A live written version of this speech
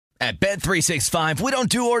At Bet365, we don't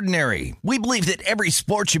do ordinary. We believe that every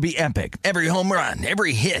sport should be epic. Every home run,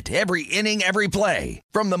 every hit, every inning, every play.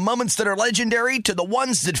 From the moments that are legendary to the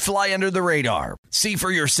ones that fly under the radar. See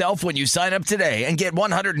for yourself when you sign up today and get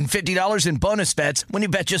 $150 in bonus bets when you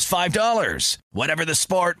bet just $5. Whatever the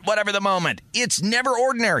sport, whatever the moment, it's never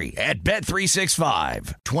ordinary at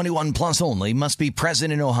Bet365. 21 plus only. Must be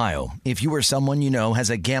present in Ohio. If you or someone you know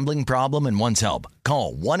has a gambling problem and wants help,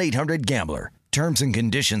 call 1-800-GAMBLER. Terms and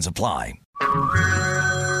conditions apply.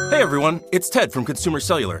 Hey everyone, it's Ted from Consumer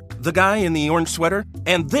Cellular, the guy in the orange sweater,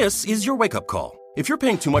 and this is your wake-up call. If you're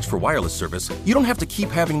paying too much for wireless service, you don't have to keep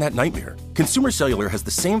having that nightmare. Consumer Cellular has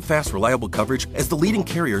the same fast, reliable coverage as the leading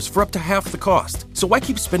carriers for up to half the cost. So why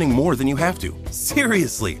keep spending more than you have to?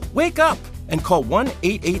 Seriously, wake up and call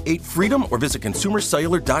 1-888-FREEDOM or visit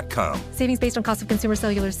consumercellular.com. Savings based on cost of Consumer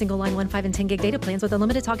Cellular single line 1, 5, and 10 gig data plans with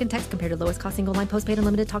unlimited talk and text compared to lowest cost single line postpaid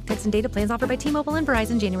unlimited talk, text, and data plans offered by T-Mobile and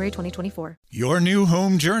Verizon January 2024. Your new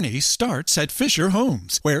home journey starts at Fisher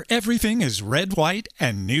Homes, where everything is red, white,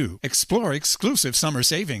 and new. Explore exclusive summer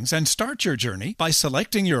savings and start your journey by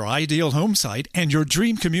selecting your ideal home site and your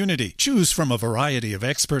dream community. Choose from a variety of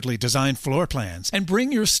expertly designed floor plans and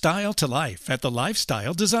bring your style to life at the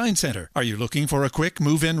Lifestyle Design Center. Are you looking for a quick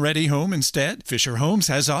move-in ready home instead? Fisher Homes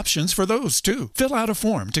has options for those too. Fill out a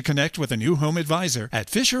form to connect with a new home advisor at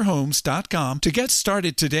fisherhomes.com to get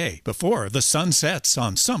started today before the sun sets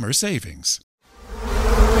on summer savings.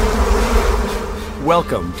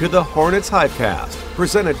 Welcome to the Hornets Hivecast,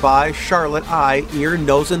 presented by Charlotte Eye, Ear,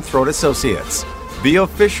 Nose, and Throat Associates, the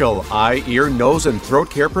official eye, ear, nose, and throat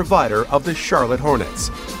care provider of the Charlotte Hornets.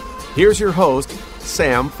 Here's your host,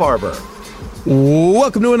 Sam Farber.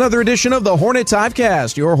 Welcome to another edition of the Hornets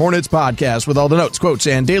Hivecast, your Hornets podcast with all the notes, quotes,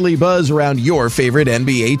 and daily buzz around your favorite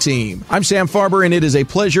NBA team. I'm Sam Farber, and it is a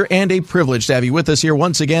pleasure and a privilege to have you with us here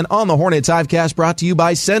once again on the Hornets Hivecast, brought to you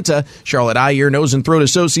by Senta, Charlotte Eye, Ear, Nose, and Throat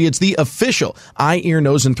Associates, the official eye, ear,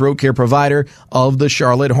 nose, and throat care provider of the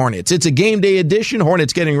Charlotte Hornets. It's a game day edition.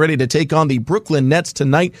 Hornets getting ready to take on the Brooklyn Nets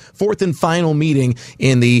tonight, fourth and final meeting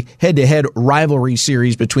in the head-to-head rivalry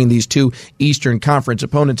series between these two Eastern Conference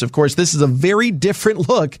opponents. Of course, this is a very different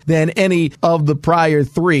look than any of the prior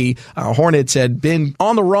three. Hornets had been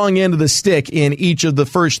on the wrong end of the stick in each of the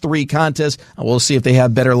first three contests. We'll see if they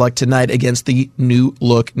have better luck tonight against the new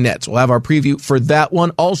look Nets. We'll have our preview for that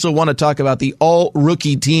one. Also want to talk about the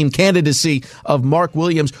all-rookie team candidacy of Mark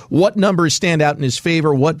Williams. What numbers stand out in his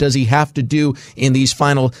favor? What does he have to do in these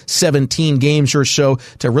final 17 games or so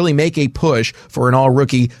to really make a push for an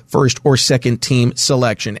all-rookie first or second team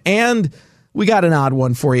selection? And we got an odd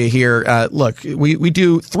one for you here. Look, we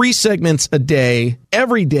do 3 segments a day,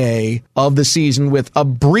 every day of the season, with a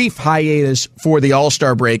brief hiatus for the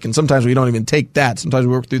All-Star break, and sometimes we don't even take that. Sometimes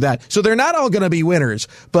we work through that. So they're not all going to be winners,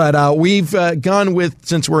 but we've gone with,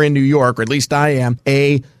 since we're in New York, or at least I am,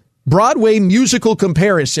 a Broadway musical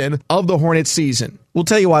comparison of the Hornets season. We'll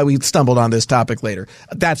tell you why we stumbled on this topic later.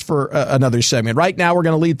 That's for another segment. Right now, we're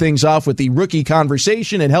going to lead things off with the rookie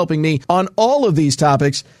conversation, and helping me on all of these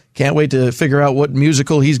topics, can't wait to figure out what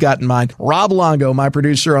musical he's got in mind, Rob Longo, my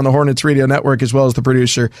producer on the Hornets Radio Network, as well as the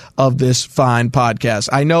producer of this fine podcast.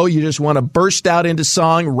 I know you just want to burst out into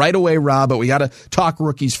song right away, Rob, but we got to talk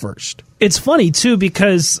rookies first. It's funny, too,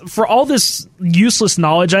 because for all this useless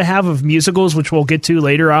knowledge I have of musicals, which we'll get to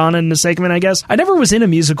later on in the segment, I guess, I never was in a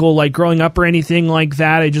musical like growing up or anything like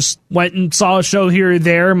that. I just went and saw a show here or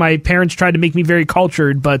there. My parents tried to make me very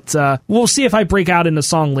cultured, but we'll see if I break out in a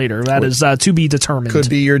song later. That is to be determined. Could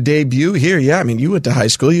be your debut here. Yeah, I mean, you went to high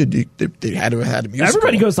school. They had to have had a musical.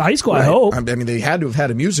 Everybody goes to high school, right. I hope. I mean, they had to have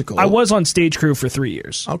had a musical. I was on stage crew for 3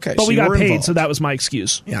 years. Okay, but so we got paid, involved. So that was my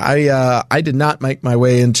excuse. Yeah, I did not make my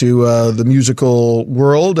way into the musical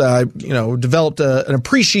world. I developed an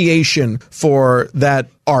appreciation for that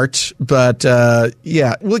art, but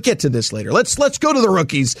yeah, we'll get to this later. Let's go to the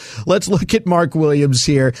rookies. Let's look at Mark Williams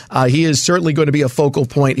here. He is certainly going to be a focal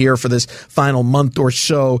point here for this final month or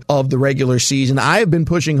so of the regular season. I have been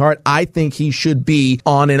pushing hard. I think he should be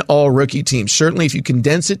on an all-rookie team. Certainly, if you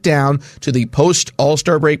condense it down to the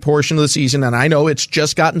post-All-Star break portion of the season, and I know it's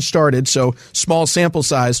just gotten started, so small sample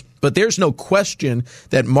size, but there's no question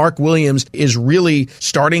that Mark Williams is really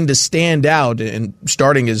starting to stand out, and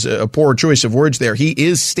starting is a poor choice of words there. He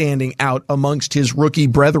is standing out amongst his rookie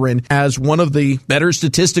brethren as one of the better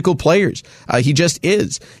statistical players. He just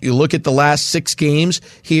is. You look at the last 6 games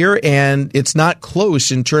here, and it's not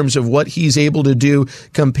close in terms of what he's able to do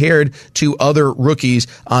compared to other rookies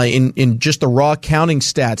in just the raw counting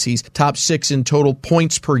stats. He's top 6 in total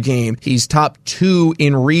points per game. He's top 2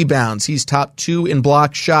 in rebounds. He's top 2 in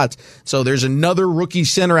block shots. So there's another rookie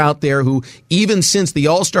center out there who, even since the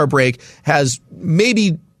All-Star break, has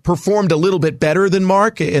maybe performed a little bit better than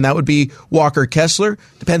Mark, and that would be Walker Kessler.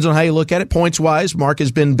 Depends on how you look at it. Points-wise, Mark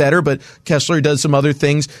has been better, but Kessler does some other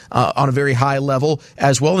things on a very high level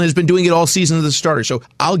as well, and has been doing it all season as a starter. So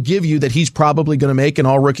I'll give you that he's probably going to make an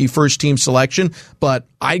all-rookie first-team selection, but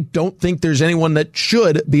I don't think there's anyone that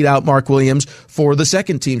should beat out Mark Williams for the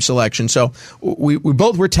second-team selection. So we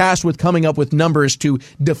both were tasked with coming up with numbers to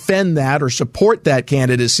defend that or support that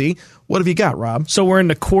candidacy. What have you got, Rob? So we're in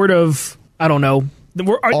the court of, I don't know,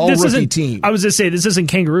 all-rookie team. I was going to say, this isn't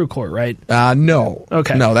kangaroo court, right? No.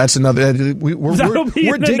 Okay. No, that's another.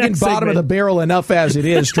 We're digging bottom of the barrel enough as it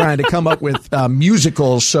is, trying to come up with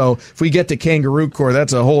musicals. So if we get to kangaroo court,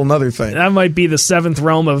 that's a whole nother thing. That might be the seventh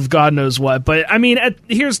realm of God knows what. But, I mean,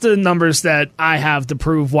 here's the numbers that I have to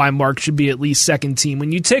prove why Mark should be at least second team.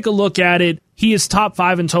 When you take a look at it, he is top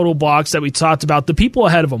 5 in total blocks that we talked about. The people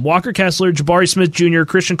ahead of him, Walker Kessler, Jabari Smith Jr.,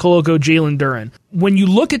 Christian Koloko, Jalen Duren. When you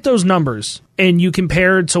look at those numbers and you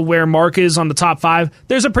compare to where Mark is on the top 5,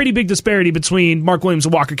 there's a pretty big disparity between Mark Williams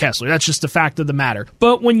and Walker Kessler. That's just the fact of the matter.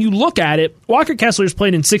 But when you look at it, Walker Kessler has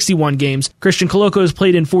played in 61 games. Christian Koloko has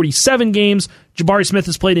played in 47 games. Jabari Smith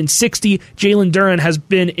has played in 60. Jalen Duren has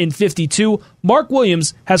been in 52. Mark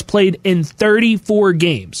Williams has played in 34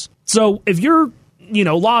 games. So if you're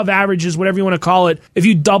law of averages, whatever you want to call it, if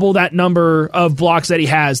you double that number of blocks that he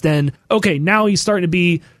has, then, okay, now he's starting to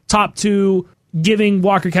be top 2, giving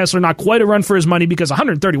Walker Kessler not quite a run for his money because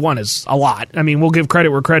 131 is a lot. I mean, we'll give credit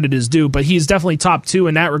where credit is due, but he's definitely top 2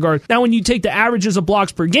 in that regard. Now, when you take the averages of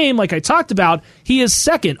blocks per game, like I talked about, he is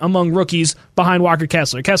second among rookies behind Walker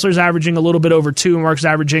Kessler. Kessler's averaging a little bit over 2, and Mark's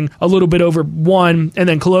averaging a little bit over 1, and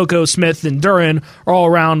then Koloko, Smith, and Duren are all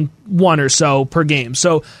around 1 or so per game.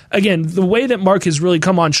 So, again, the way that Mark has really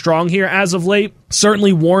come on strong here as of late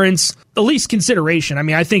certainly warrants at least consideration. I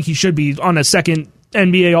mean, I think he should be on a second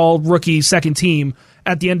NBA all-rookie second team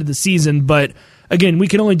at the end of the season, but again, we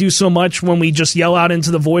can only do so much when we just yell out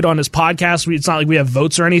into the void on his podcast. It's not like we have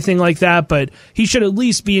votes or anything like that, but he should at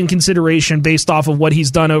least be in consideration based off of what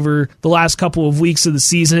he's done over the last couple of weeks of the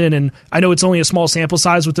season. And I know it's only a small sample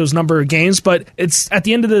size with those number of games, but it's at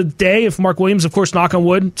the end of the day, if Mark Williams, of course, knock on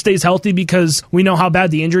wood, stays healthy, because we know how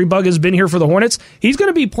bad the injury bug has been here for the Hornets, he's going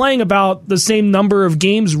to be playing about the same number of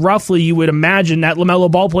games, roughly, you would imagine, that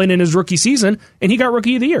LaMelo Ball played in his rookie season, and he got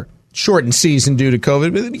Rookie of the Year. Shortened season due to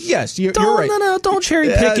COVID. But yes, you're right. No, don't cherry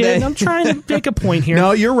pick it. I'm trying to make a point here.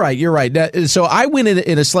 No, you're right. You're right. So I went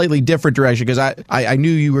in a slightly different direction because I knew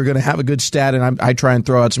you were going to have a good stat, and I try and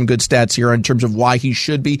throw out some good stats here in terms of why he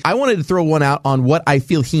should be. I wanted to throw one out on what I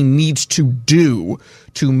feel he needs to do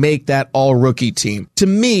to make that all-rookie team. To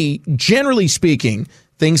me, generally speaking,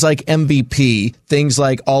 things like MVP, things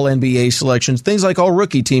like all-NBA selections, things like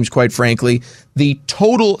all-rookie teams, quite frankly, the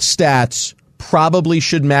total stats probably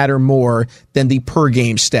should matter more than the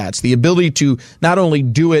per-game stats. The ability to not only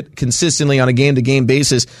do it consistently on a game-to-game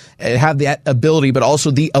basis, have that ability, but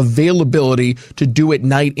also the availability to do it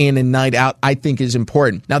night in and night out, I think is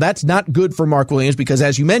important. Now, that's not good for Mark Williams because,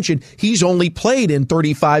 as you mentioned, he's only played in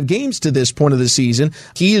 35 games to this point of the season.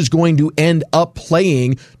 He is going to end up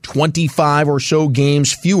playing 25 or so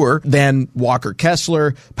games fewer than Walker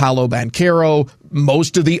Kessler, Paolo Banchero,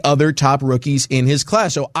 most of the other top rookies in his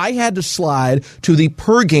class. So I had to slide to the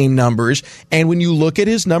per game numbers, and when you look at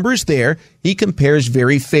his numbers there, he compares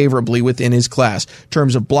very favorably within his class. In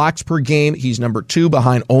terms of blocks per game, he's number 2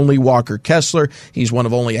 behind only Walker Kessler. He's one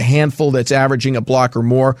of only a handful that's averaging a block or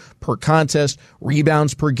more per contest.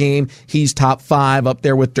 Rebounds per game, he's top 5 up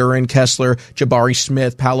there with Duren, Kessler, Jabari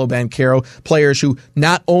Smith, Paolo Banchero, players who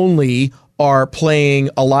not only are playing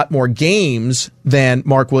a lot more games than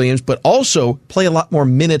Mark Williams, but also play a lot more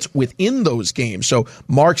minutes within those games. So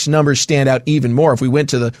Mark's numbers stand out even more. If we went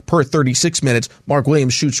to the per 36 minutes, Mark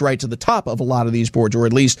Williams shoots right to the top of a lot of these boards, or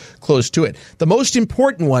at least close to it. The most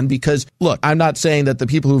important one, because look, I'm not saying that the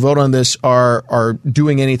people who vote on this are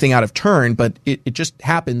doing anything out of turn, but it just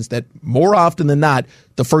happens that more often than not,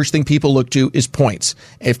 the first thing people look to is points.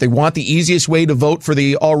 If they want the easiest way to vote for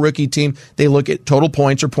the all-rookie team, they look at total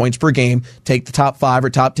points or points per game, take the top 5 or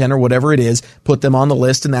top 10 or whatever it is, put them on the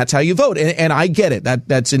list, and that's how you vote. And I get it.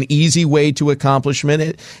 That's an easy way to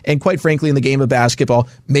accomplishment. And quite frankly, in the game of basketball,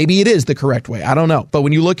 maybe it is the correct way. I don't know. But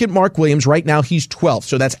when you look at Mark Williams, right now he's 12th.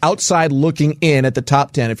 So that's outside looking in at the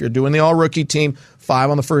top 10. If you're doing the all-rookie team,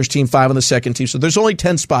 5 on the first team, 5 on the second team. So there's only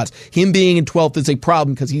 10 spots. Him being in 12th is a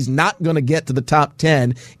problem because he's not going to get to the top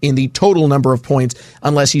 10 in the total number of points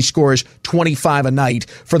unless he scores 25 a night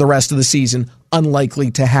for the rest of the season.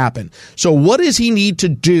 Unlikely to happen. So what does he need to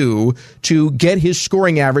do to get his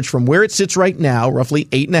scoring average from where it sits right now, roughly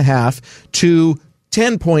 8.5, to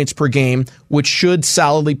 10 points per game, which should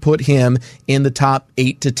solidly put him in the top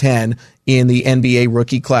 8 to 10 in the NBA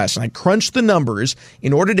rookie class. And I crunched the numbers.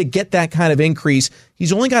 In order to get that kind of increase,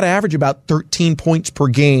 he's only got to average about 13 points per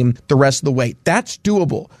game the rest of the way. That's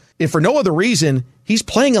doable. If for no other reason, he's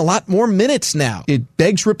playing a lot more minutes now. It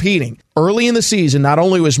begs repeating. Early in the season, not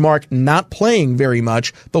only was Mark not playing very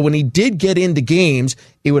much, but when he did get into games,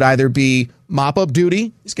 it would either be mop-up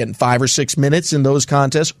duty, he's getting 5 or 6 minutes in those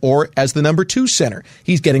contests, or as the number 2 center,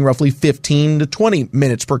 he's getting roughly 15 to 20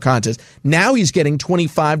 minutes per contest. Now he's getting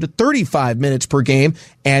 25 to 35 minutes per game,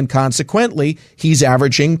 and consequently, he's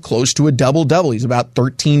averaging close to a double-double. He's about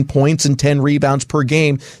 13 points and 10 rebounds per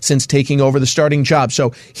game since taking over the starting job.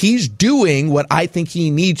 So he's doing what I think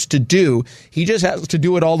he needs to do. He just has to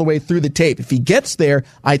do it all the way through the tape. If he gets there,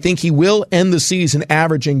 I think he will end the season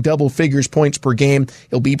averaging double figures points per game.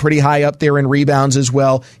 He'll be pretty high up there in rebounds as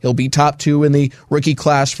well. He'll be top 2 in the rookie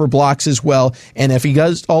class for blocks as well. And if he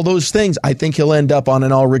does all those things, I think he'll end up on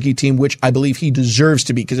an all-rookie team, which I believe he deserves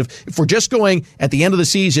to be. Because if we're just going at the end of the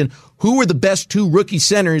season, who are the best 2 rookie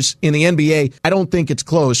centers in the NBA? I don't think it's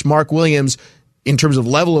close. Mark Williams, in terms of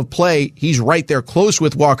level of play, he's right there close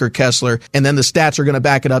with Walker Kessler. And then the stats are going to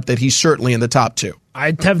back it up that he's certainly in the top 2.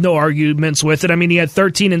 I have no arguments with it. I mean, he had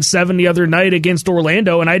 13 and 7 the other night against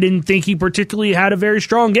Orlando, and I didn't think he particularly had a very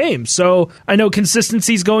strong game. So I know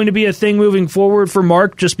consistency is going to be a thing moving forward for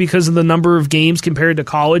Mark just because of the number of games compared to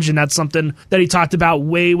college, and that's something that he talked about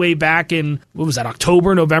way back in, what was that,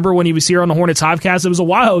 October, November, when he was here on the Hornets Hivecast. It was a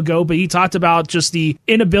while ago, but he talked about just the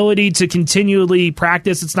inability to continually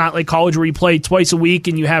practice. It's not like college where you play twice a week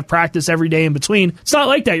and you have practice every day in between. It's not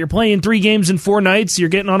like that. You're playing 3 games in 4 nights. You're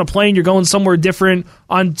getting on a plane. You're going somewhere different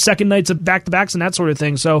on second nights of back-to-backs and that sort of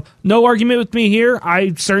thing. So no argument with me here.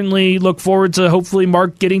 I certainly look forward to hopefully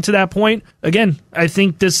Mark getting to that point. Again, I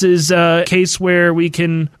think this is a case where we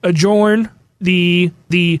can adjourn the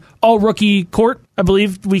all-rookie court. I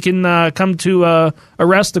believe we can come to a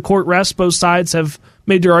rest, the court rest. Both sides have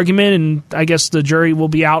made their argument, and I guess the jury will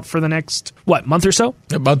be out for the next, month or so?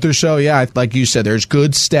 A month or so, yeah. Like you said, there's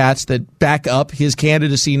good stats that back up his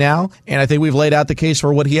candidacy now, and I think we've laid out the case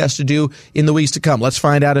for what he has to do in the weeks to come. Let's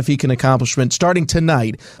find out if he can accomplish it starting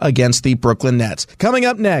tonight against the Brooklyn Nets. Coming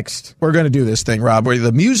up next, we're going to do this thing, Rob, where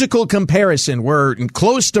the musical comparison. We're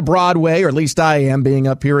close to Broadway, or at least I am, being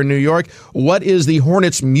up here in New York. What is the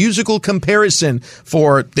Hornets musical comparison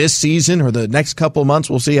for this season or the next couple months?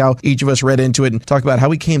 We'll see how each of us read into it and talk about how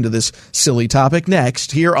we came to this silly topic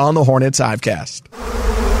next here on the Hornets Hivecast.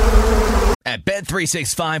 At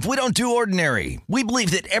Bet365, we don't do ordinary. We believe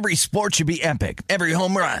that every sport should be epic. Every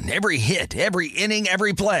home run, every hit, every inning,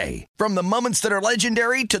 every play. From the moments that are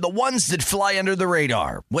legendary to the ones that fly under the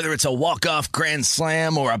radar. Whether it's a walk-off grand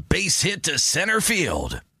slam or a base hit to center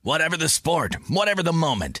field. Whatever the sport, whatever the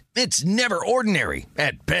moment. It's never ordinary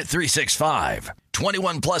at Bet365.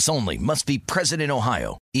 21 plus only. Must be present in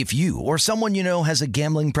Ohio. If you or someone you know has a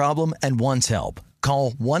gambling problem and wants help, call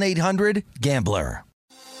 1-800-GAMBLER.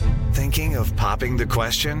 Thinking of popping the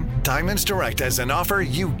question? Diamonds Direct has an offer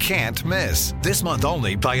you can't miss. This month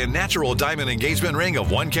only, buy a natural diamond engagement ring of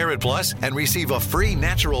 1 carat plus and receive a free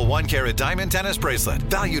natural 1 carat diamond tennis bracelet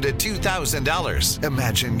valued at $2,000.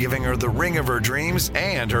 Imagine giving her the ring of her dreams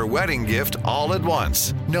and her wedding gift all at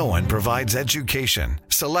once. No one provides education,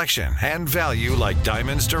 selection, and value like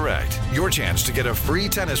Diamonds Direct. Your chance to get a free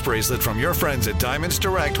tennis bracelet from your friends at Diamonds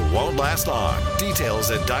Direct won't last long. Details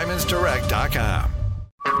at diamondsdirect.com.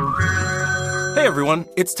 Hey everyone,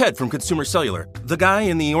 it's Ted from Consumer Cellular, the guy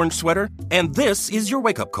in the orange sweater, and this is your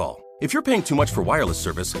wake-up call. If you're paying too much for wireless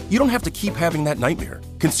service, you don't have to keep having that nightmare.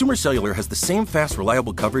 Consumer Cellular has the same fast,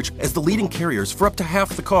 reliable coverage as the leading carriers for up to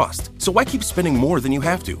half the cost. So why keep spending more than you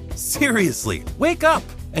have to? Seriously, wake up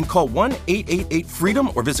and call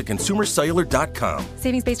 1-888-FREEDOM or visit consumercellular.com.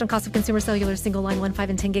 Savings based on cost of Consumer Cellular single line 1, 5,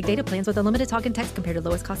 and 10 gig data plans with unlimited talk and text compared to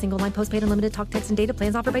lowest cost single line postpaid unlimited talk, text, and data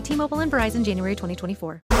plans offered by T-Mobile and Verizon January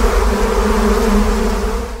 2024.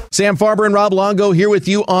 Sam Farber and Rob Longo here with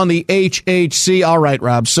you on the HHC. All right,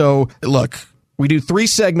 Rob. So, look, we do 3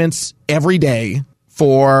 segments every day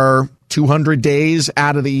for 200 days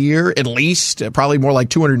out of the year, at least, probably more like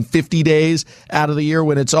 250 days out of the year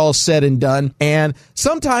when it's all said and done. And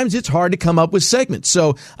sometimes it's hard to come up with segments.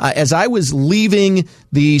 So as I was leaving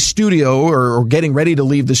the studio or getting ready to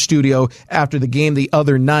leave the studio after the game the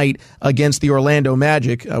other night against the Orlando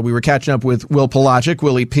Magic, we were catching up with Will Palachik,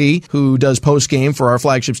 Willie P., who does post-game for our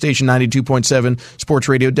flagship station, 92.7 Sports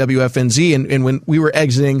Radio WFNZ. And when we were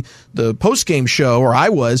exiting the post-game show, or I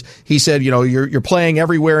was, he said, you know, you're playing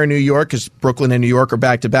everywhere in New York. York, because Brooklyn and New York are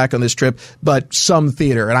back-to-back on this trip, but some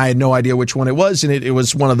theater, and I had no idea which one it was, and it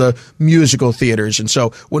was one of the musical theaters. And so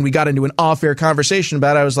when we got into an off-air conversation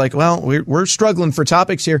about it, I was like, well, we're struggling for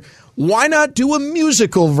topics here. Why not do a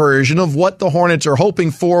musical version of what the Hornets are hoping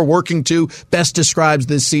for, working to, best describes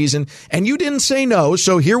this season? And you didn't say no,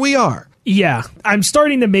 so here we are. Yeah, I'm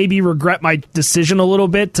starting to maybe regret my decision a little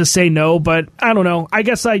bit to say no, but I don't know. I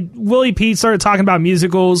guess Willie Pete started talking about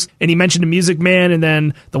musicals, and he mentioned The Music Man, and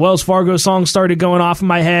then the Wells Fargo song started going off in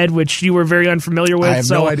my head, which you were very unfamiliar with. I have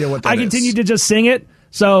no idea what that is. I continued to just sing it.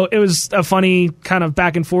 So it was a funny kind of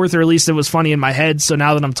back and forth, or at least it was funny in my head. So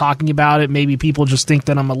now that I'm talking about it, maybe people just think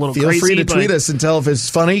that I'm a little crazy. Feel free to tweet us and tell if it's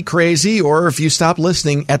funny, crazy, or if you stop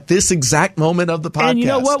listening at this exact moment of the podcast. And you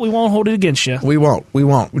know what? We won't hold it against you. We won't. We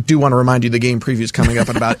do want to remind you the game preview is coming up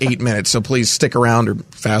in about 8 minutes, so please stick around or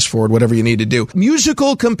fast forward, whatever you need to do.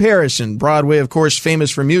 Musical comparison. Broadway, of course,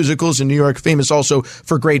 famous for musicals, and New York famous also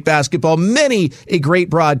for great basketball. Many a great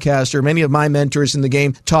broadcaster, many of my mentors in the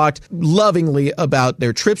game talked lovingly about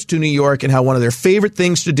their trips to New York and how one of their favorite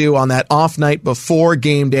things to do on that off night before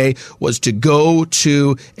game day was to go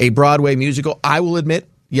to a Broadway musical. I will admit,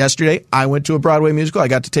 yesterday, I went to a Broadway musical. I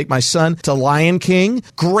got to take my son to Lion King.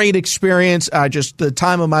 Great experience. Just the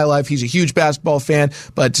time of my life. He's a huge basketball fan,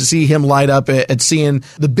 but to see him light up at seeing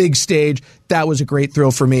the big stage, that was a great thrill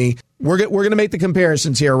for me. We're going to make the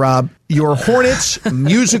comparisons here, Rob. Your Hornets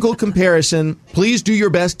musical comparison. Please do your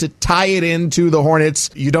best to tie it into the Hornets.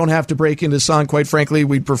 You don't have to break into song, quite frankly.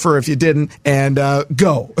 We'd prefer if you didn't. And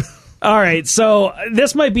go. All right, so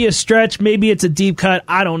this might be a stretch. Maybe it's a deep cut.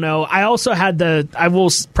 I don't know. I also had I will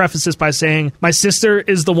preface this by saying my sister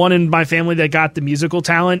is the one in my family that got the musical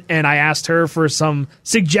talent, and I asked her for some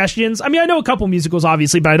suggestions. I mean, I know a couple musicals,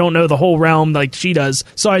 obviously, but I don't know the whole realm like she does.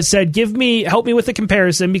 So I said, help me with the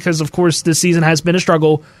comparison, because, of course, this season has been a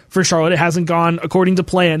struggle for Charlotte. It hasn't gone according to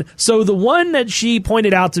plan. So the one that she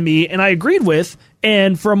pointed out to me, and I agreed with,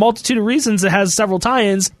 and for a multitude of reasons it has several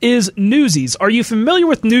tie-ins, is Newsies. Are you familiar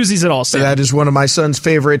with Newsies at all, Sam? That is one of my son's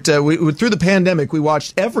favorite. Through the pandemic, we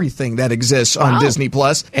watched everything that exists on Disney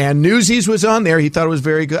Plus, and Newsies was on there. He thought it was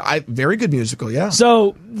very good. Very good musical, yeah.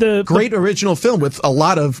 So great original film with a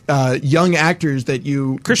lot of young actors that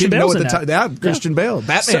you Christian didn't Bale's know at the time. Yeah, Christian Bale,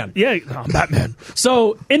 Batman. Batman.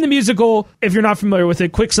 So in the musical, if you're not familiar with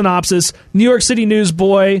it, quick synopsis: New York City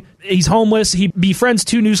newsboy. He's homeless. He befriends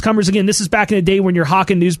two newcomers. Again, this is back in the day when you're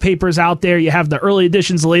hawking newspapers out there. You have the early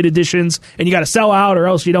editions, the late editions, and you got to sell out or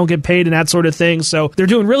else you don't get paid and that sort of thing. So they're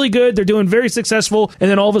doing really good. They're doing very successful.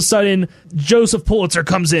 And then all of a sudden, Joseph Pulitzer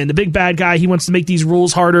comes in, the big bad guy. He wants to make these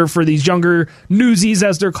rules harder for these younger newsies,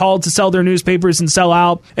 as they're called, to sell their newspapers and sell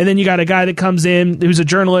out. And then you got a guy that comes in who's a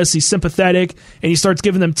journalist. He's sympathetic, and he starts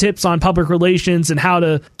giving them tips on public relations and how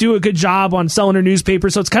to do a good job on selling their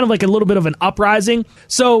newspapers. So it's kind of like a little bit of an uprising.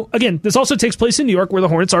 So again, this also takes place in New York, where the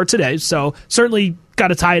Hornets are today. So certainly got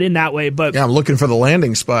to tie it in that way. But yeah, I'm looking for the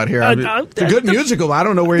landing spot here. It's a good musical. I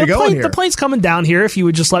don't know where you're going here. The plane's coming down here, if you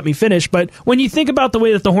would just let me finish. But when you think about the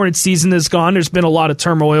way that the Hornets season has gone, there's been a lot of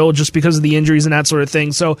turmoil just because of the injuries and that sort of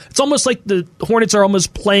thing. So it's almost like the Hornets are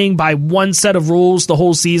almost playing by one set of rules the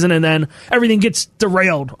whole season, and then everything gets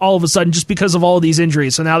derailed all of a sudden just because of all of these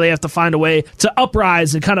injuries. So now they have to find a way to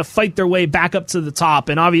uprise and kind of fight their way back up to the top.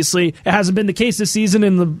 And obviously, it hasn't been the case this season.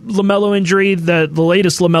 And the LaMelo injury, the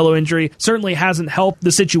latest LaMelo injury, certainly hasn't helped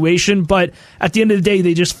the situation. But at the end of the day,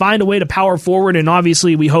 they just find a way to power forward. And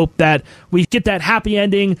obviously, we hope that we get that happy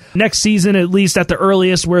ending next season, at least at the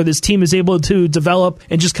earliest, where this team is able to develop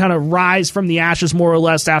and just kind of rise from the ashes more or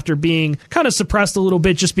less after being kind of suppressed a little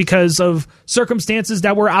bit just because of circumstances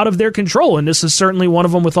that were out of their control. And this is certainly one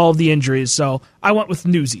of them with all of the injuries. So I went with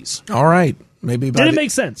Newsies. All right. Maybe did it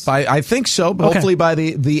make sense? I think so. But hopefully by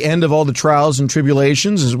the end of all the trials and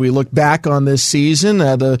tribulations, as we look back on this season,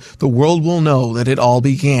 the world will know that it all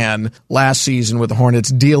began last season with the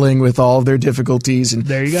Hornets dealing with all of their difficulties and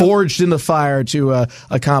forged in the fire to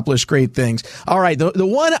accomplish great things. All right, the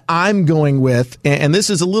one I'm going with, and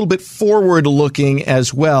this is a little bit forward-looking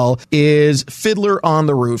as well, is Fiddler on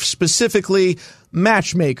the Roof, specifically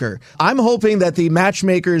Matchmaker. I'm hoping that the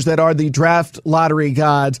matchmakers that are the draft lottery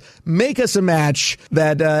gods make us a match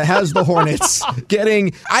that has the Hornets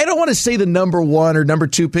getting, I don't want to say the number 1 or number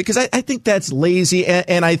 2 pick, because I think that's lazy,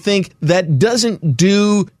 and I think that doesn't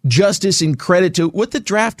do justice and credit to what the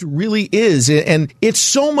draft really is. And it's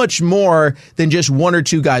so much more than just 1 or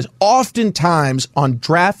 2 guys. Oftentimes on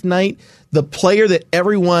draft night, the player that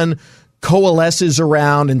everyone coalesces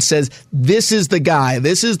around and says, this is the guy,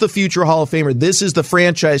 this is the future Hall of Famer, this is the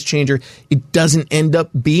franchise changer, it doesn't end up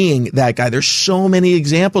being that guy. There's so many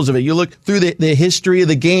examples of it. You look through the history of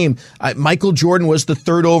the game. Michael Jordan was the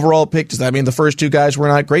 3rd overall pick. Does that mean the first 2 guys were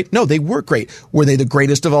not great? No, they were great. Were they the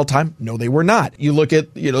greatest of all time? No, they were not. You look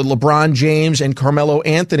at, LeBron James and Carmelo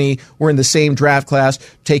Anthony were in the same draft class,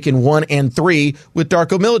 taken 1 and 3 with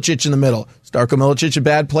Darko Milicic in the middle. Is Darko Milicic a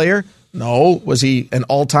bad player? No. Was he an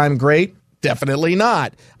all-time great? Definitely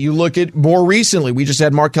not. You look at more recently, we just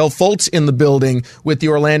had Markelle Fultz in the building with the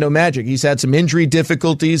Orlando Magic. He's had some injury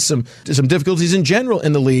difficulties, some difficulties in general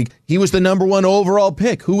in the league. He was the number 1 overall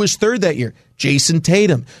pick. Who was 3rd that year? Jason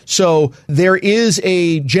Tatum. So there is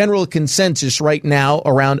a general consensus right now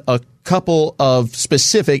around a couple of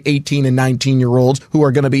specific 18 and 19-year-olds who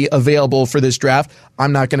are going to be available for this draft.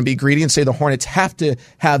 I'm not going to be greedy and say the Hornets have to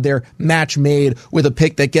have their match made with a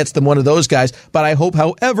pick that gets them one of those guys. But I hope,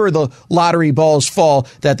 however the lottery balls fall,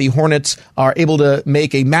 that the Hornets are able to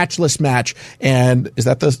make a matchless match. And is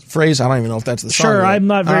that the phrase? I don't even know if that's the song. Sure, I'm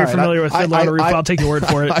not very familiar with the lottery, but I'll take your word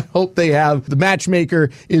for it. I hope they have the matchmaker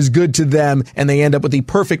is good to them and they end up with the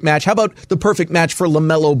perfect match. How about the perfect match for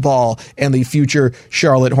LaMelo Ball and the future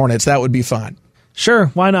Charlotte Hornets? That would be fun. Sure,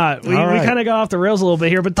 why not? We kind of got off the rails a little bit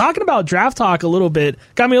here, but talking about draft talk a little bit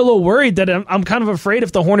got me a little worried that I'm kind of afraid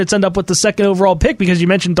if the Hornets end up with the 2nd overall pick, because you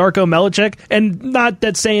mentioned Darko Milicic, and not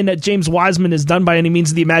that saying that James Wiseman is done by any means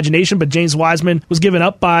of the imagination, but James Wiseman was given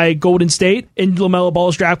up by Golden State in LaMelo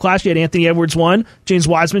Ball's draft class. You had Anthony Edwards 1, James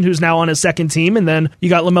Wiseman, who's now on his 2nd team, and then you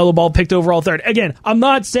got LaMelo Ball picked overall 3rd. Again, I'm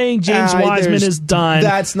not saying James Wiseman is done.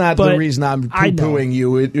 That's not the reason I'm poo-pooing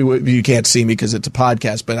you. You can't see me because it's a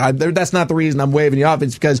podcast, but that's not the reason I'm waving you off.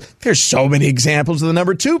 It's because there's so many examples of the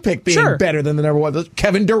number 2 pick being better than the number 1.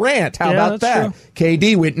 Kevin Durant, how about that? True.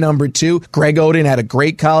 KD went number 2. Greg Oden had a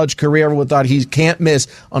great college career. Everyone thought he can't miss.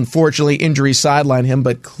 Unfortunately, injury sidelined him,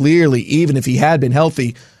 but clearly, even if he had been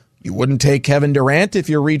healthy, you wouldn't take Kevin Durant if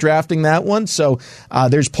you're redrafting that one. So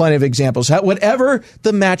there's plenty of examples. Whatever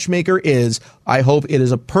the matchmaker is, I hope it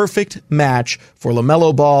is a perfect match for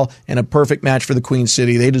LaMelo Ball and a perfect match for the Queen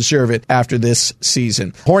City. They deserve it after this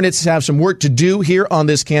season. Hornets have some work to do here on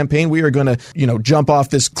this campaign. We are going to, jump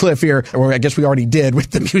off this cliff here, or I guess we already did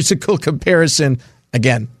with the musical comparison.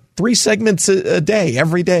 Again, 3 segments a day,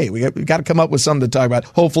 every day. We got to come up with something to talk about.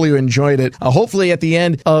 Hopefully you enjoyed it. Hopefully at the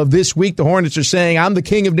end of this week, the Hornets are saying, I'm the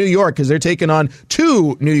king of New York, because they're taking on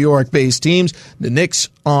 2 New York-based teams. The Knicks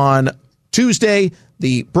on Tuesday,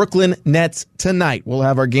 the Brooklyn Nets tonight. We'll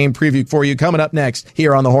have our game preview for you coming up next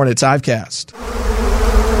here on the Hornets Hivecast.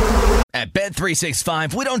 At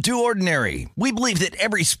Bet365, we don't do ordinary. We believe that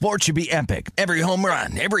every sport should be epic. Every home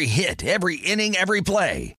run, every hit, every inning, every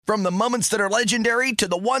play. From the moments that are legendary to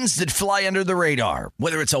the ones that fly under the radar.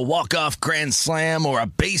 Whether it's a walk-off grand slam or a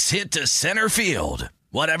base hit to center field.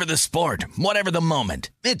 Whatever the sport, whatever the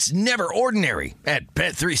moment. It's never ordinary at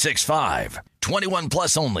Bet365. 21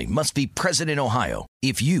 plus only. Must be present in Ohio.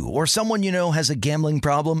 If you or someone you know has a gambling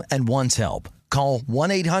problem and wants help, call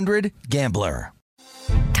 1-800-GAMBLER.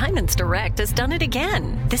 Diamonds Direct has done it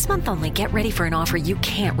again. This month only, get ready for an offer you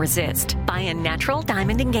can't resist. Buy a natural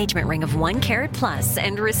diamond engagement ring of 1 carat plus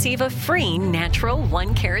and receive a free natural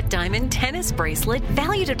 1 carat diamond tennis bracelet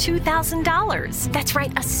valued at $2,000. That's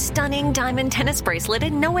right, a stunning diamond tennis bracelet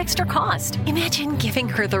at no extra cost. Imagine giving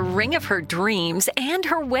her the ring of her dreams and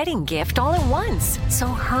her wedding gift all at once. So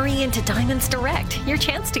hurry into Diamonds Direct. Your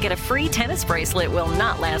chance to get a free tennis bracelet will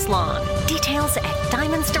not last long. Details at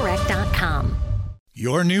diamondsdirect.com.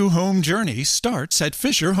 Your new home journey starts at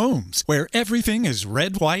Fisher Homes, where everything is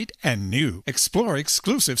red, white, and new. Explore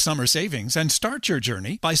exclusive summer savings and start your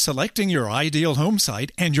journey by selecting your ideal home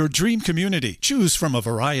site and your dream community. Choose from a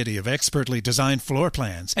variety of expertly designed floor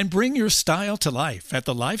plans and bring your style to life at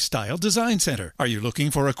the Lifestyle Design Center. Are you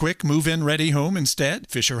looking for a quick move-in ready home instead?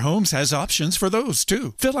 Fisher Homes has options for those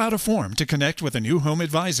too. Fill out a form to connect with a new home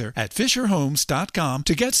advisor at FisherHomes.com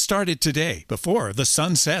to get started today before the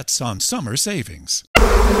sun sets on summer savings.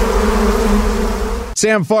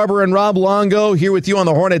 Sam Farber and Rob Longo here with you on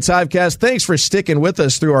the Hornets Hivecast. Thanks for sticking with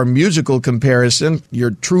us through our musical comparison.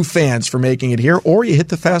 You're true fans for making it here, or you hit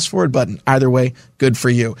the fast forward button. Either way, good for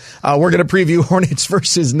you. We're going to preview Hornets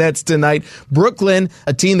versus Nets tonight. Brooklyn,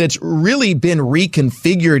 a team that's really been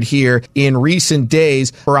reconfigured here in recent days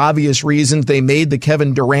for obvious reasons. They made the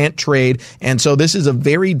Kevin Durant trade, and so this is a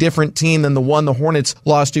very different team than the one the Hornets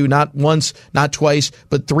lost to not once, not twice,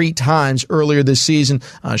 but 3 times earlier this season.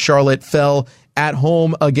 Charlotte fell at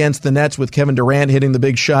home against the Nets with Kevin Durant hitting the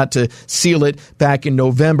big shot to seal it back in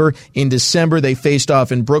November. In December, they faced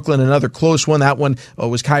off in Brooklyn, another close one. That one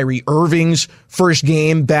was Kyrie Irving's first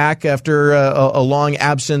game back after a long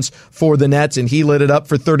absence for the Nets, and he lit it up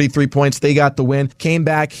for 33 points. They got the win. Came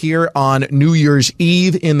back here on New Year's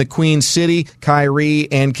Eve in the Queen City. Kyrie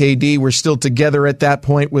and KD were still together at that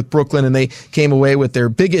point with Brooklyn, and they came away with their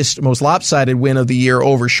biggest, most lopsided win of the year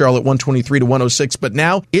over Charlotte, 123-106. But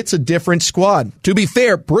now it's a different squad. To be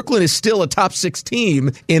fair, Brooklyn is still a top 6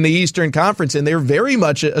 team in the Eastern Conference, and they're very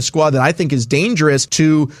much a squad that I think is dangerous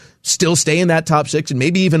to still stay in that top 6 and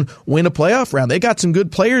maybe even win a playoff round. They got some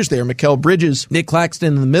good players there. Mikal Bridges, Nick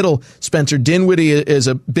Claxton in the middle. Spencer Dinwiddie is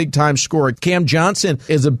a big-time scorer. Cam Johnson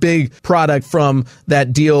is a big product from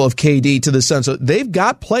that deal of KD to the Suns. So they've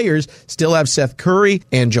got players. Still have Seth Curry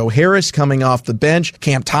and Joe Harris coming off the bench.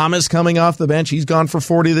 Cam Thomas coming off the bench. He's gone for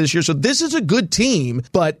 40 this year. So this is a good team,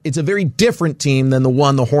 but it's a very different team than the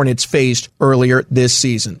one the Hornets faced earlier this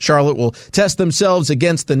season. Charlotte will test themselves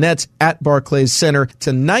against the Nets at Barclays Center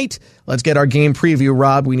tonight. Let's get our game preview,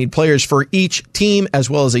 Rob. We need players for each team as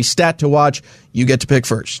well as a stat to watch. You get to pick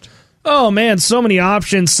first. Oh, man, so many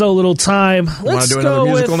options, so little time. Want to do another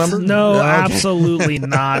musical number? No, okay. Absolutely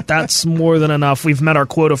not. That's more than enough. We've met our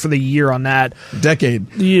quota for the year on that.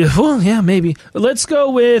 Decade. Yeah, well, yeah, maybe. Let's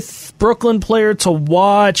go with Brooklyn player to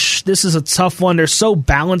watch. This is a tough one. They're so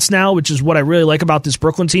balanced now, which is what I really like about this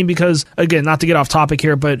Brooklyn team because, again, not to get off topic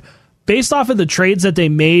here, but based off of the trades that they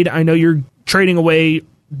made, I know you're trading away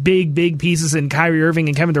big pieces in Kyrie Irving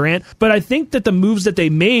and Kevin Durant, but I think that the moves that they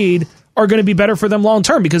made are going to be better for them long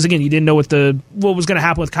term because, again, you didn't know what was going to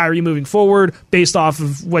happen with Kyrie moving forward based off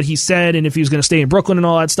of what he said and if he was going to stay in Brooklyn and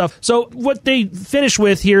all that stuff. So what they finish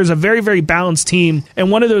with here is a very, very balanced team,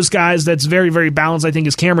 and one of those guys that's very, very balanced, I think,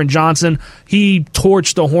 is Cameron Johnson. He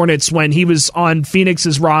torched the Hornets when he was on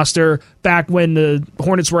Phoenix's roster back when the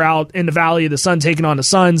Hornets were out in the Valley of the Sun taking on the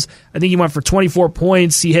Suns. I think he went for 24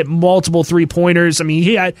 points. He hit multiple three-pointers. I mean,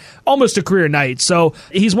 he had almost a career night. So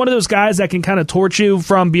he's one of those guys that can kind of torch you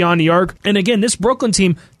from beyond the arc. And again, this Brooklyn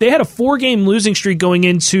team, they had a 4-game losing streak going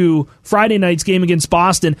into Friday night's game against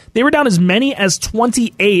Boston. They were down as many as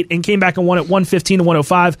 28 and came back and won at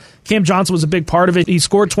 115-105. Cam Johnson was a big part of it. He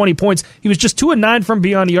scored 20 points. He was just 2 of 9 from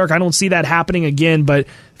beyond the arc. I don't see that happening again, but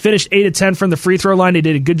finished 8 of 10 from the free throw line. They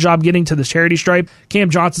did a good job getting to the charity stripe. Cam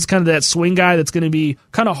Johnson's kind of that swing guy that's going to be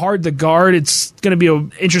kind of hard to guard. It's going to be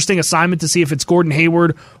an interesting assignment to see if it's Gordon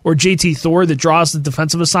Hayward or JT Thor that draws the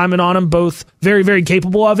defensive assignment on him. Both very, very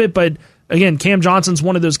capable of it, but again, Cam Johnson's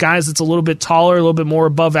one of those guys that's a little bit taller, a little bit more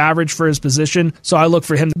above average for his position. So I look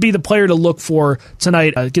for him to be the player to look for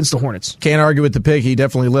tonight against the Hornets. Can't argue with the pick. He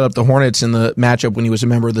definitely lit up the Hornets in the matchup when he was a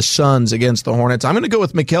member of the Suns against the Hornets. I'm going to go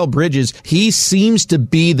with Mikal Bridges. He seems to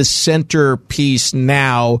be the centerpiece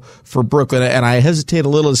now for Brooklyn, and I hesitate a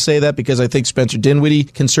little to say that because I think Spencer Dinwiddie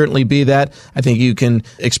can certainly be that. I think you can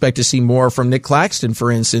expect to see more from Nick Claxton, for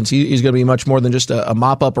instance. He's going to be much more than just a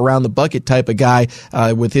mop-up around the bucket type of guy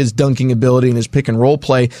with his dunking ability and his pick-and-roll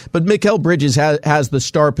play. But Mikal Bridges has the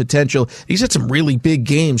star potential. He's had some really big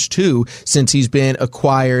games, too, since he's been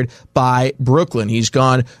acquired by Brooklyn. He's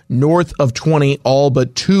gone north of 20 all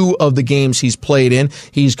but 2 of the games he's played in.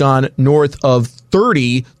 He's gone north of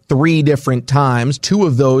 30 3 different times, 2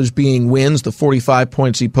 of those being wins, the 45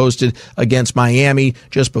 points he posted against Miami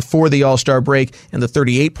just before the All-Star break, and the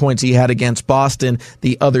 38 points he had against Boston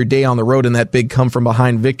the other day on the road in that big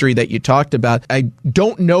come-from-behind victory that you talked about. I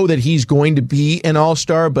don't know that he's going to be an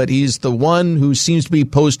All-Star, but he's the one who seems to be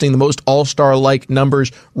posting the most All-Star-like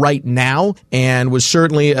numbers right now, and was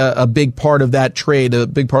certainly a big part of that trade, a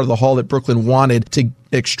big part of the haul that Brooklyn wanted to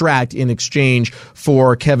extract in exchange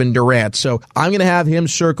for Kevin Durant. So I'm going to have him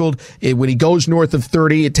circled. When he goes north of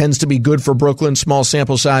 30, it tends to be good for Brooklyn. Small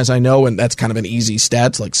sample size, I know, and that's kind of an easy stat.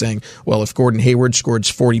 It's like saying, well, if Gordon Hayward scores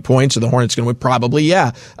 40 points, are the Hornets going to win? Probably,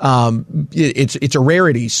 yeah. It's a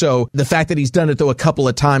rarity. So the fact that he's done it, though, a couple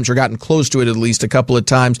of times, or gotten close to it at least a couple of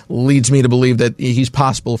times, leads me to believe that he's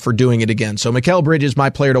possible for doing it again. So Mikal Bridges, my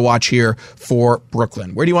player to watch here for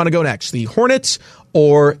Brooklyn. Where do you want to go next? The Hornets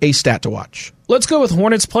or a stat to watch? Let's go with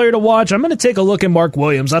Hornets player to watch. I'm going to take a look at Mark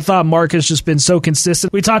Williams. I thought Mark has just been so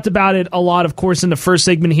consistent. We talked about it a lot, of course, in the first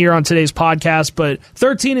segment here on today's podcast, but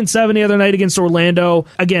 13-7 the other night against Orlando.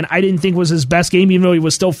 Again, I didn't think was his best game, even though he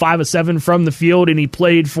was still 5 of 7 from the field, and he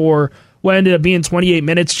played for what ended up being 28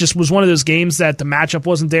 minutes. Just was one of those games that the matchup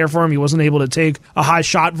wasn't there for him. He wasn't able to take a high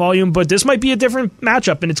shot volume, but this might be a different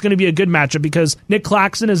matchup, and it's going to be a good matchup because Nick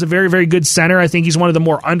Claxton is a very, very good center. I think he's one of the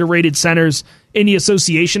more underrated centers in the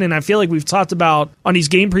association. And I feel like we've talked about on these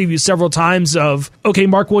game previews several times of, okay,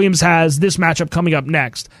 Mark Williams has this matchup coming up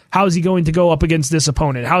next. How is he going to go up against this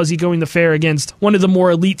opponent? How is he going to fare against one of the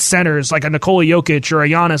more elite centers like a Nikola Jokic or a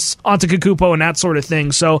Giannis Antetokounmpo and that sort of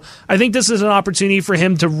thing? So I think this is an opportunity for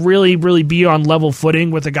him to really, really be on level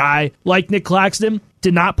footing with a guy like Nick Claxton.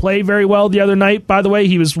 Did not play very well the other night, by the way.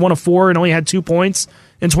 He was 1 of 4 and only had 2 points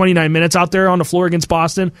in 29 minutes out there on the floor against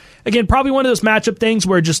Boston. Again, probably one of those matchup things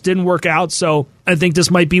where it just didn't work out. So I think this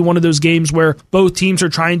might be one of those games where both teams are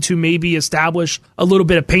trying to maybe establish a little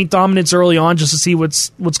bit of paint dominance early on just to see what's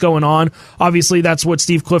going on. Obviously, that's what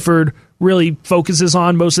Steve Clifford really focuses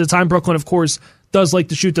on most of the time. Brooklyn, of course, does like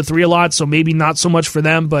to shoot the three a lot, so maybe not so much for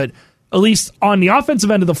them, but at least on the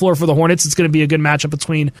offensive end of the floor for the Hornets, it's going to be a good matchup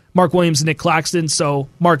between Mark Williams and Nick Claxton, so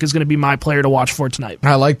Mark is going to be my player to watch for tonight.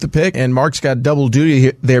 I like the pick, and Mark's got double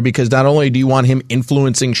duty there because not only do you want him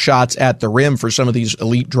influencing shots at the rim for some of these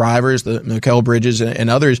elite drivers, the Mikal Bridges and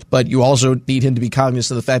others, but you also need him to be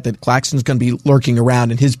cognizant of the fact that Claxton's going to be lurking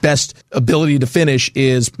around, and his best ability to finish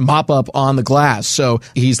is mop up on the glass, so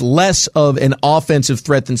he's less of an offensive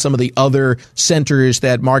threat than some of the other centers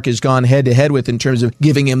that Mark has gone head-to-head with in terms of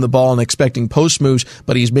giving him the ball and expecting post moves,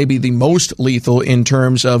 but he's maybe the most lethal in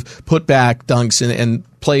terms of putback dunks and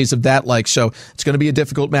plays of that like. So it's going to be a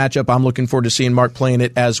difficult matchup. I'm looking forward to seeing Mark playing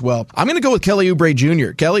it as well. I'm going to go with Kelly Oubre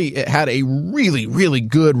Jr. Kelly had a really, really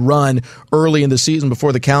good run early in the season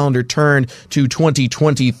before the calendar turned to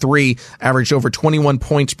 2023. Averaged over 21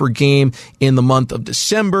 points per game in the month of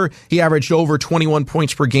December. He averaged over 21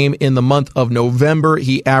 points per game in the month of November.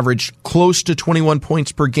 He averaged close to 21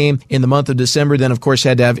 points per game in the month of December. Then, of course,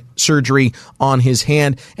 had to have surgery on his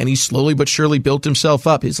hand, and he slowly but surely built himself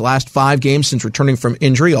up. His last 5 games since returning from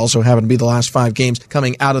injury also happened to be the last 5 games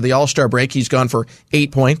coming out of the All-Star break. He's gone for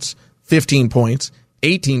 8 points, 15 points,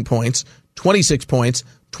 18 points, 26 points,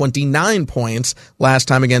 29 points last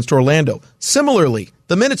time against Orlando. Similarly,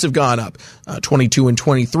 the minutes have gone up, 22 and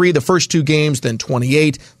 23 the first 2 games, then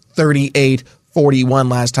 28, 38, 41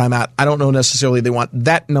 last time out. I don't know necessarily they want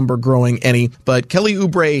that number growing any, but Kelly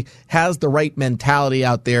Oubre has the right mentality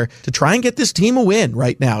out there to try and get this team a win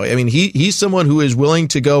right now. I mean, he's someone who is willing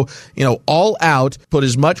to go, all out, put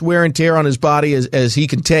as much wear and tear on his body as he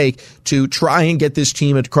can take to try and get this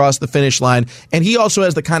team across the finish line. And he also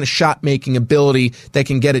has the kind of shot-making ability that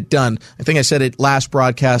can get it done. I think I said it last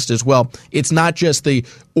broadcast as well. It's not just the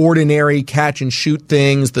ordinary catch and shoot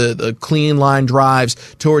things, the clean line drives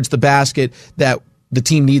towards the basket that the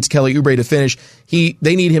team needs Kelly Oubre to finish.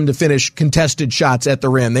 They need him to finish contested shots at the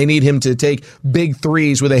rim. They need him to take big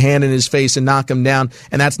threes with a hand in his face and knock them down,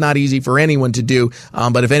 and that's not easy for anyone to do.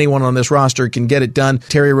 But if anyone on this roster can get it done,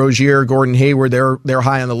 Terry Rozier, Gordon Hayward, they're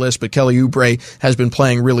high on the list, but Kelly Oubre has been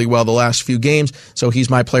playing really well the last few games, so he's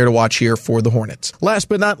my player to watch here for the Hornets. Last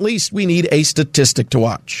but not least, we need a statistic to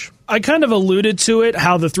watch. I kind of alluded to it,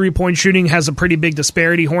 how the three-point shooting has a pretty big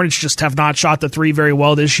disparity. Hornets just have not shot the three very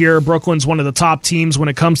well this year. Brooklyn's one of the top teams when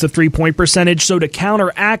it comes to three-point percentage. So to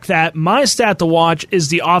counteract that, my stat to watch is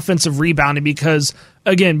the offensive rebounding because,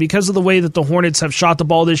 again, because of the way that the Hornets have shot the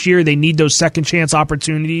ball this year, they need those second-chance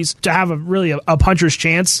opportunities to have a puncher's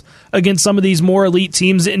chance against some of these more elite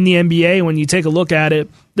teams in the NBA. When you take a look at it,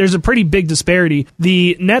 there's a pretty big disparity.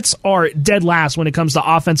 The Nets are dead last when it comes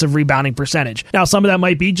to offensive rebounding percentage. Now, some of that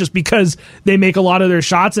might be just because they make a lot of their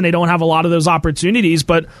shots and they don't have a lot of those opportunities.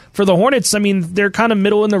 But for the Hornets, I mean, they're kind of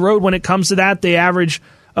middle in the road when it comes to that. They average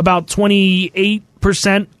about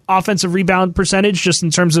 28% offensive rebound percentage just in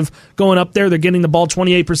terms of going up there. They're getting the ball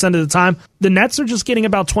 28% of the time. The Nets are just getting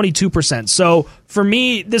about 22%. So for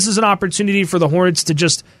me, this is an opportunity for the Hornets to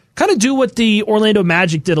just kind of do what the Orlando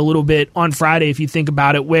Magic did a little bit on Friday, if you think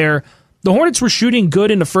about it, where the Hornets were shooting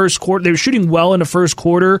good in the first quarter. They were shooting well in the first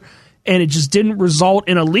quarter, and it just didn't result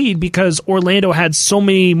in a lead because Orlando had so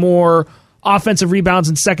many more offensive rebounds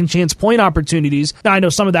and second chance point opportunities. Now, I know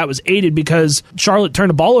some of that was aided because Charlotte turned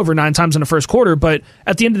the ball over 9 times in the first quarter, but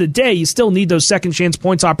at the end of the day, you still need those second chance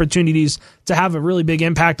points opportunities to have a really big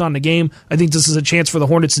impact on the game. I think this is a chance for the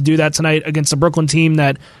Hornets to do that tonight against a Brooklyn team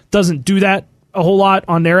that doesn't do that a whole lot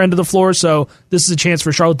on their end of the floor, so this is a chance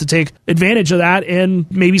for Charlotte to take advantage of that and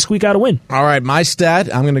maybe squeak out a win. All right, my stat,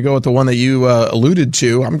 I'm going to go with the one that you alluded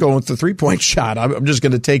to. I'm going with the three-point shot. I'm just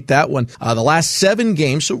going to take that one. The last 7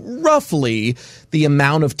 games, so roughly the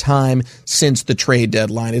amount of time since the trade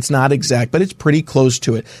deadline. It's not exact, but it's pretty close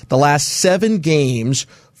to it. The last 7 games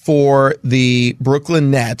for the Brooklyn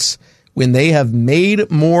Nets, When they have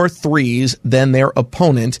made more threes than their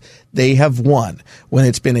opponent, they have won. When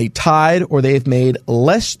it's been a tied or they've made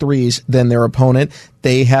less threes than their opponent,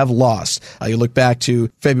 they have lost. You look back to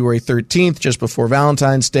February 13th, just before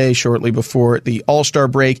Valentine's Day, shortly before the All-Star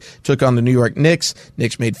break, took on the New York Knicks.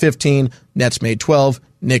 Knicks made 15, Nets made 12.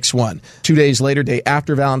 Knicks won. 2 days later, day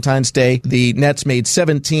after Valentine's Day, the Nets made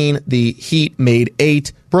 17, the Heat made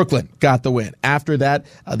 8. Brooklyn got the win. After that,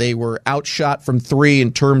 they were outshot from three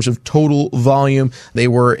in terms of total volume. They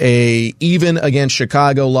were even against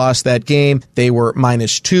Chicago, lost that game. They were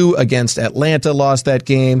 -2 against Atlanta, lost that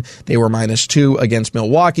game. They were -2 against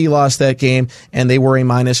Milwaukee, lost that game. And they were a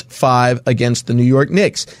 -5 against the New York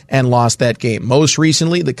Knicks and lost that game. Most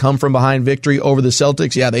recently, the come-from-behind victory over the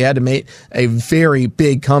Celtics. Yeah, they had to make a very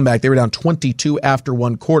big comeback. They were down 22 after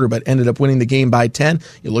one quarter, but ended up winning the game by 10.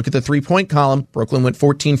 You look at the three-point column. Brooklyn went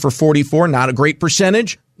 14 for 44. Not a great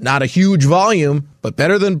percentage, not a huge volume, but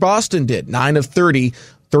better than Boston did. 9 of 30,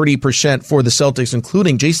 30% for the Celtics,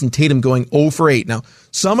 including Jason Tatum going 0 for 8. Now,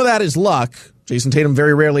 some of that is luck. Jason Tatum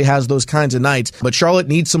very rarely has those kinds of nights, but Charlotte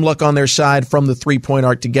needs some luck on their side from the three-point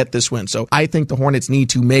arc to get this win. So I think the Hornets need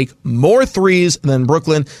to make more threes than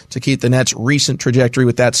Brooklyn to keep the Nets' recent trajectory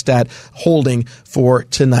with that stat holding for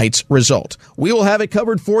tonight's result. We will have it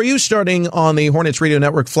covered for you starting on the Hornets Radio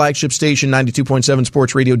Network flagship station, 92.7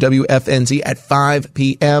 Sports Radio WFNZ at 5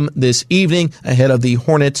 p.m. this evening ahead of the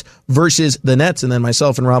Hornets versus the Nets. And then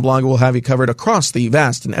myself and Rob Longo will have you covered across the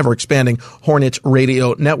vast and ever-expanding Hornets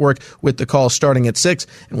Radio Network with the call starting at 6.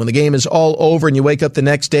 And when the game is all over and you wake up the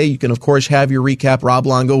next day, you can, of course, have your recap. Rob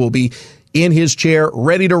Longo will be in his chair,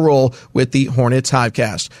 ready to roll with the Hornets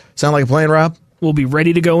Hivecast. Sound like a plan, Rob? We'll be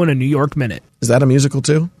ready to go in a New York minute. Is that a musical,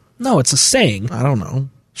 too? No, it's a saying. I don't know.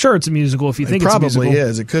 Sure, it's a musical if you think it's a musical. It probably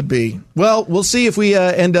is. It could be. Well, we'll see if we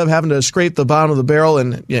end up having to scrape the bottom of the barrel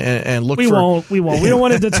and look for... We won't. We don't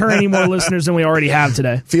want to deter any more listeners than we already have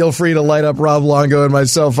today. Feel free to light up Rob Longo and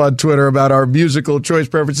myself on Twitter about our musical choice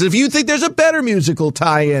preferences. If you think there's a better musical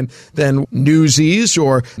tie-in than Newsies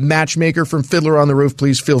or Matchmaker from Fiddler on the Roof,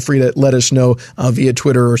 please feel free to let us know via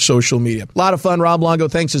Twitter or social media. A lot of fun, Rob Longo.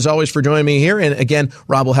 Thanks as always for joining me here. And again,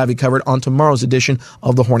 Rob will have you covered on tomorrow's edition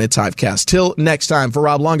of the Hornets Hivecast. Till next time, for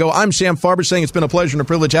Rob Longo, I'm Sam Farber saying it's been a pleasure and a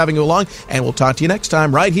privilege having you along, and we'll talk to you next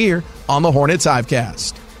time right here on the Hornets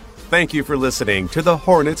Hivecast. Thank you for listening to the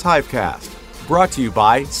Hornets Hivecast, brought to you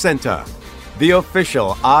by Senta, the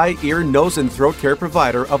official eye, ear, nose, and throat care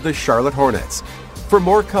provider of the Charlotte Hornets. For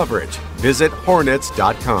more coverage, visit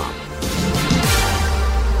hornets.com.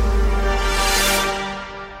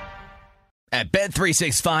 At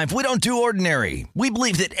Bet365, we don't do ordinary. We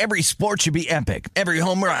believe that every sport should be epic. Every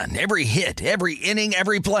home run, every hit, every inning,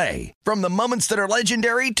 every play. From the moments that are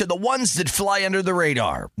legendary to the ones that fly under the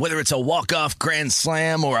radar. Whether it's a walk-off grand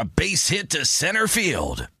slam or a base hit to center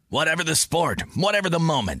field. Whatever the sport, whatever the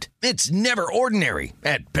moment. It's never ordinary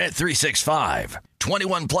at Bet365.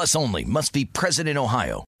 21 plus only. Must be present in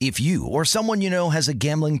Ohio. If you or someone you know has a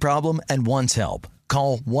gambling problem and wants help,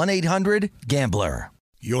 call 1-800-GAMBLER.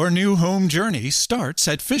 Your new home journey starts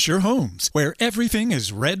at Fisher Homes, where everything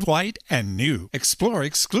is red, white, and new. Explore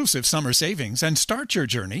exclusive summer savings and start your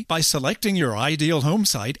journey by selecting your ideal home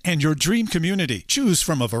site and your dream community. Choose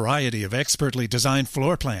from a variety of expertly designed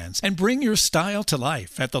floor plans and bring your style to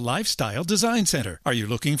life at the Lifestyle Design Center. Are you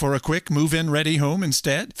looking for a quick move-in ready home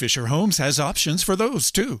instead? Fisher Homes has options for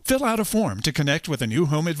those too. Fill out a form to connect with a new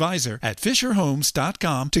home advisor at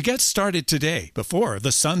FisherHomes.com to get started today before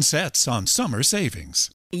the sun sets on summer savings.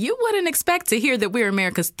 You wouldn't expect to hear that we're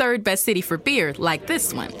America's third best city for beer like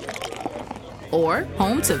this one. Or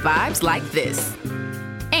home to vibes like this.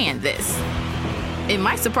 And this. It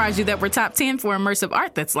might surprise you that we're top 10 for immersive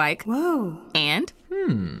art that's like, whoa. And,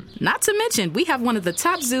 not to mention, we have one of the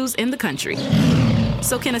top zoos in the country.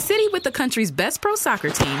 So can a city with the country's best pro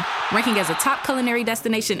soccer team, ranking as a top culinary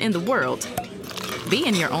destination in the world, be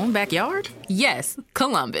in your own backyard? Yes,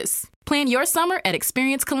 Columbus. Plan your summer at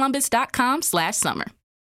experiencecolumbus.com/summer.